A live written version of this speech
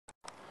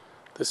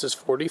This is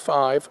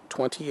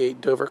 4528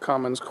 Dover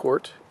Commons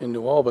Court in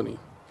New Albany.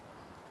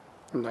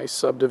 A nice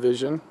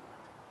subdivision.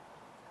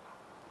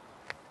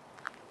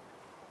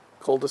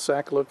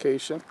 Cul-de-sac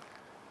location.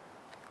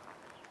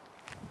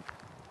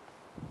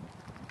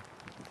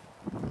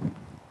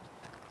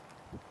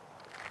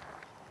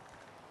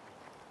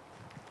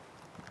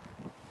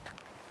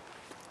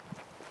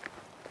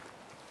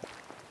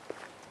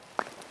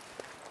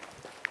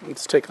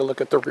 Let's take a look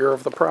at the rear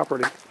of the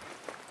property.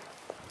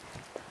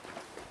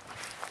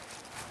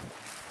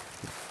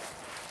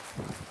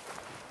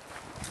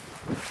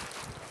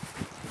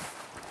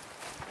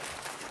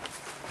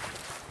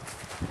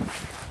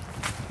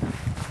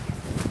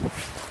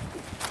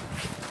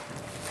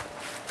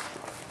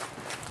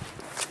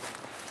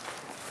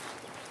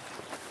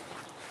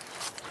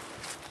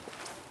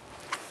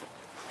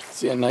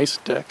 See a nice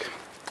deck.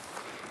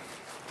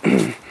 It's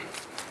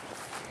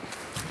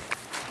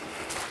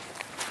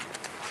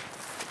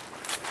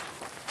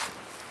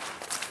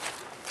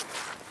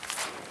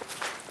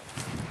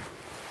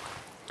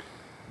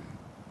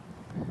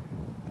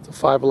a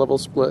 5-level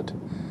split.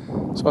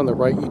 So on the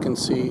right you can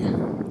see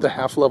the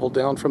half level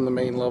down from the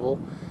main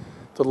level.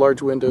 The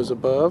large windows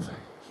above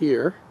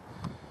here.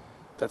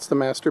 That's the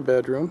master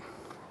bedroom.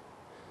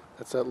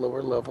 That's that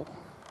lower level.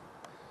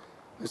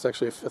 There's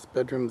actually a 5th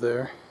bedroom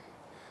there.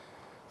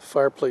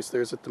 Fireplace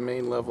there's at the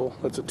main level.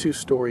 That's a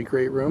 2-story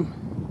great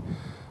room.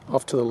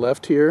 Off to the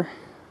left here,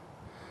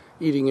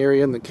 eating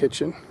area in the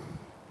kitchen.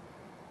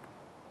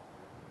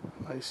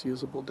 Nice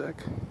usable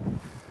deck.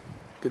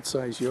 Good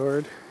sized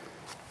yard.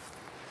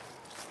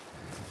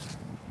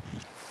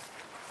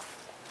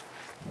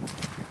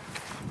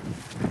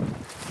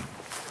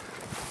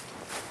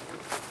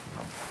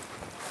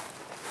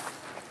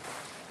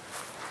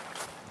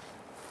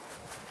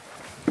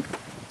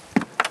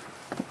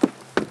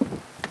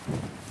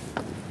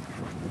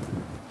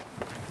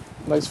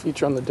 Nice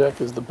feature on the deck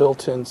is the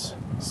built-in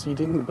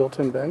seating, the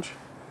built-in bench.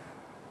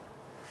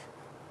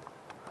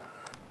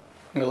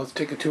 Now let's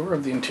take a tour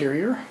of the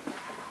interior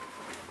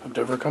of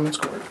Dover Commons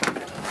Court.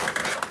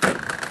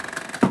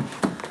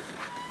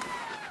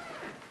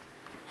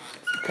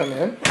 Come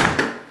in,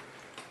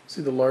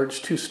 see the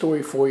large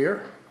 2-story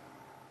foyer.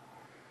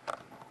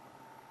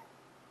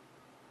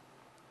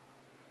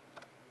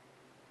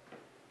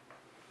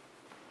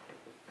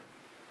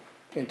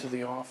 Into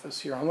the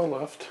office here on the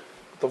left,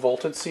 the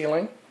vaulted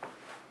ceiling.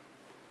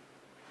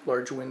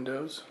 Large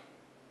windows.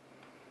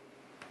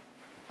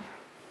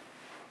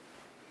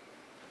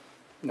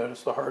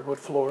 Notice the hardwood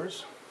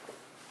floors.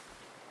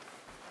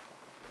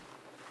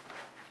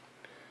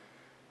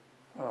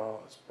 Oh,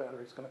 this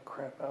battery's going to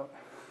crap out.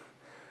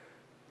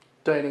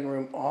 Dining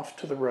room off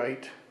to the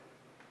right,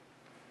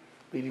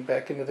 leading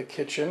back into the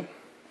kitchen.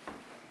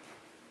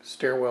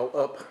 Stairwell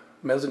up,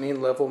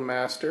 mezzanine level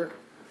master.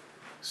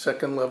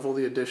 2nd level,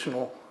 the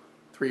additional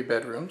 3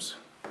 bedrooms.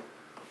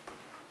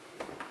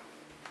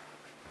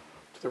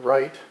 The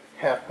right,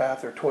 half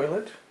bath or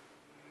toilet.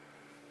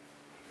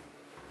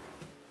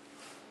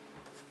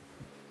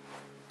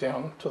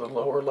 Down to the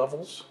lower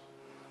levels,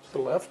 to the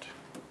left.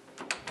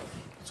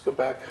 Let's go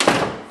back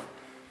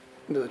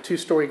into the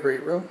 2-story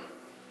great room.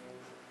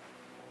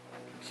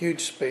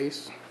 Huge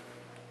space.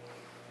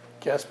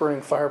 Gas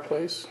burning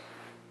fireplace.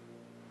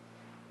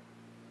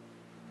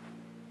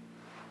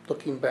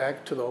 Looking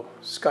back to the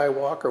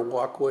skywalk or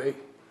walkway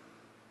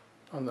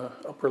on the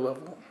upper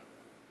level.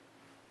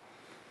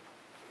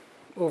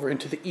 Over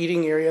into the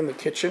eating area in the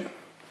kitchen.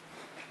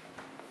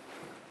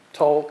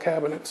 Tall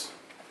cabinets.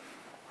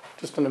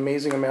 Just an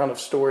amazing amount of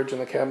storage in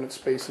the cabinet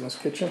space in this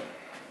kitchen.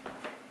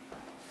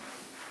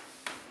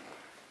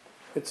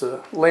 It's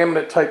a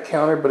laminate type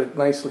counter, but it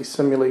nicely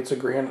simulates a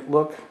granite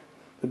look.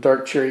 The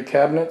dark cherry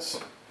cabinets,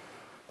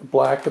 the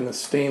black and the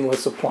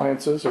stainless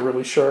appliances are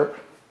really sharp.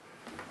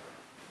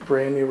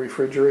 Brand new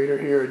refrigerator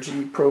here, a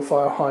G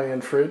profile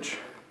high-end fridge.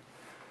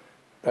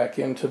 Back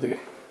into the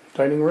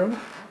dining room.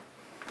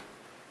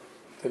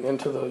 Then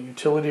into the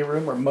utility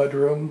room or mud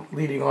room,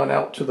 leading on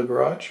out to the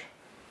garage.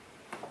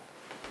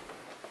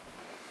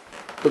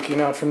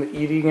 Looking out from the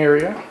eating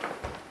area,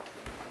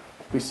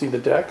 we see the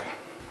deck.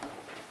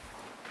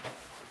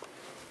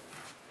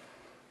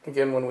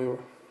 Again, when we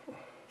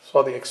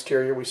saw the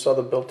exterior, we saw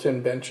the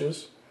built-in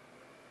benches.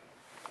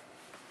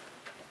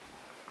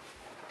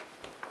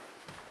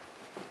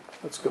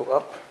 Let's go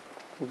up.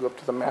 We'll go up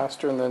to the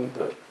master and then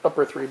the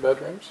upper 3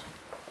 bedrooms.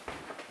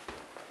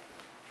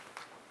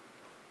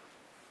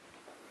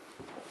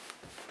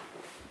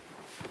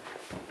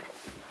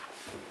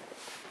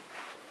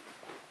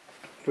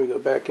 We go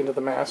back into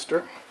the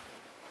master.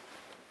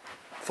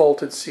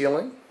 Vaulted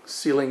ceiling,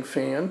 ceiling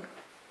fan.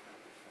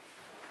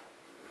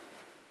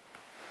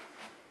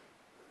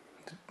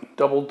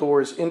 Double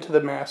doors into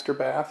the master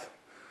bath.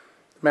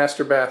 The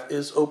master bath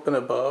is open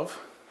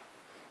above,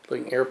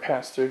 letting air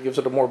pass through, gives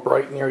it a more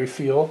bright and airy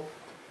feel.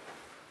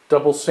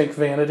 Double sink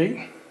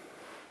vanity.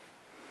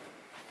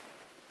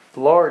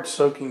 Large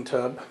soaking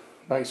tub,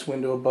 nice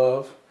window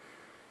above.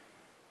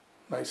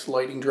 Nice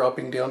lighting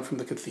dropping down from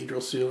the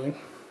cathedral ceiling.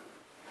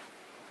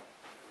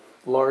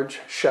 large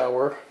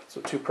shower, it's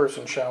a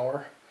two-person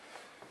shower.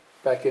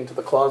 Back into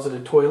the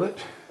closeted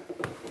toilet.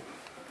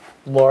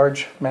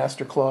 Large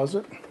master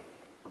closet.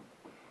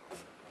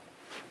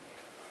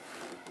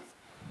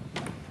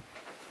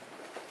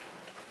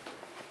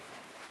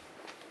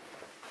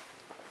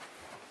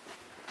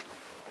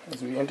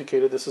 As we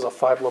indicated, this is a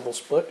 5-level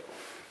split.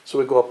 So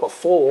we go up a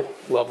full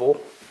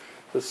level,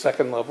 the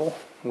second level.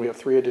 We have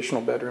 3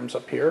 additional bedrooms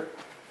up here.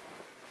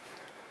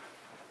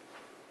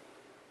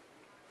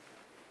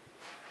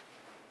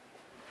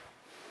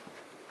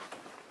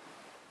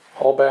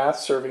 Hall bath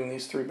serving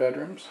these 3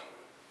 bedrooms.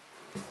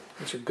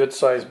 These are good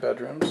sized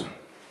bedrooms.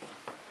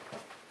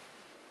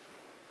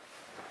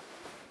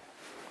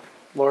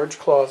 Large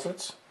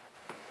closets.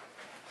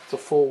 It's a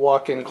full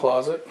walk-in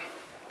closet.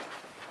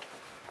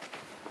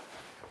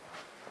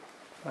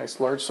 Nice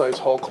large size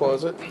hall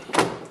closet.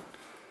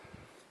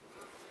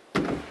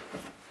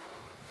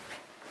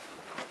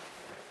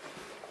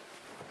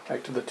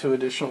 Back to the 2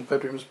 additional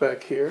bedrooms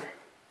back here.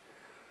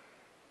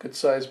 Good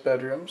sized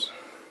bedrooms.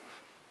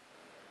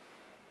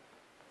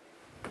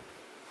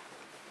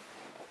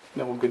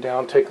 Then we'll go down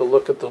and take a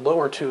look at the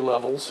lower 2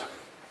 levels.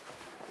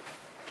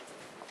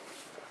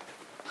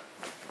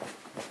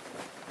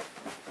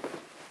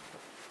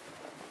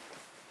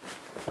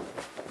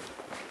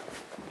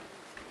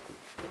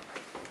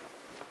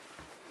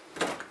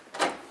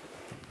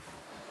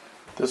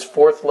 This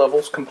 4th level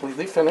is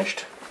completely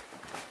finished.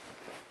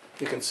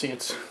 You can see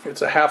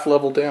it's a half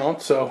level down,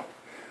 so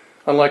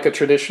unlike a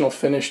traditional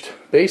finished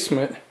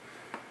basement,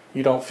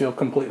 you don't feel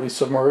completely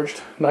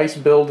submerged. Nice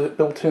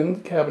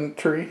built-in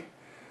cabinetry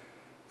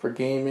for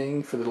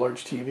gaming, for the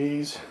large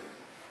TVs.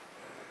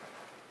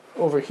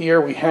 Over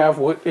here we have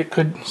what it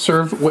could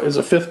serve as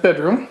a 5th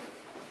bedroom.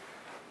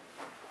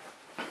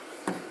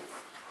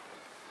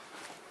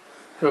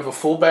 We have a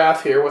full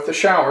bath here with a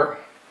shower.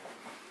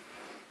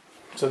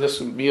 So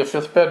this would be a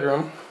 5th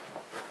bedroom.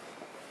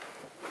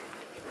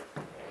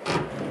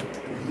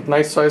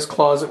 Nice sized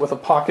closet with a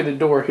pocketed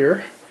door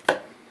here.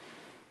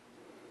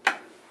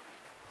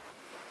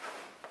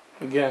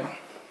 Again,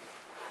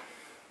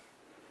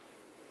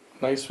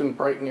 nice and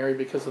bright and airy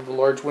because of the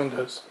large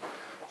windows.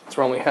 It's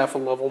only half a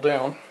level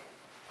down.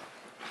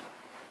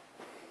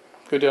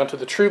 Go down to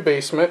the true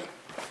basement,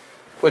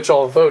 which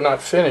although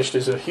not finished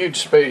is a huge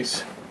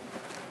space.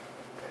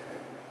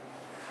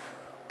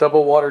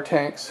 Double water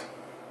tanks.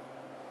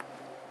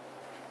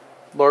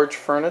 Large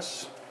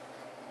furnace.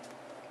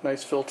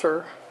 Nice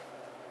filter.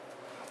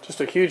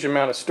 Just a huge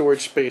amount of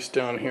storage space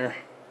down here.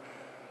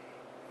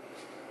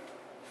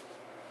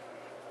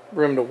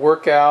 Room to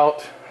work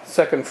out.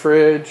 Second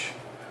fridge.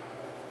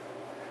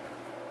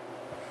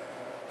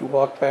 You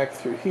walk back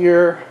through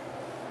here.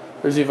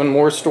 There's even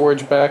more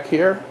storage back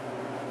here.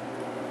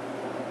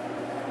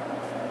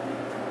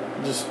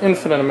 Just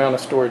infinite amount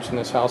of storage in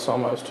this house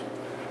almost.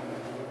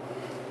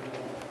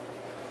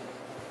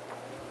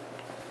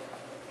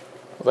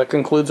 Well, that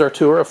concludes our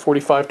tour of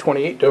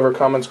 4528 Dover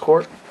Commons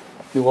Court,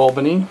 New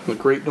Albany, the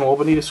great New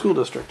Albany School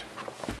District.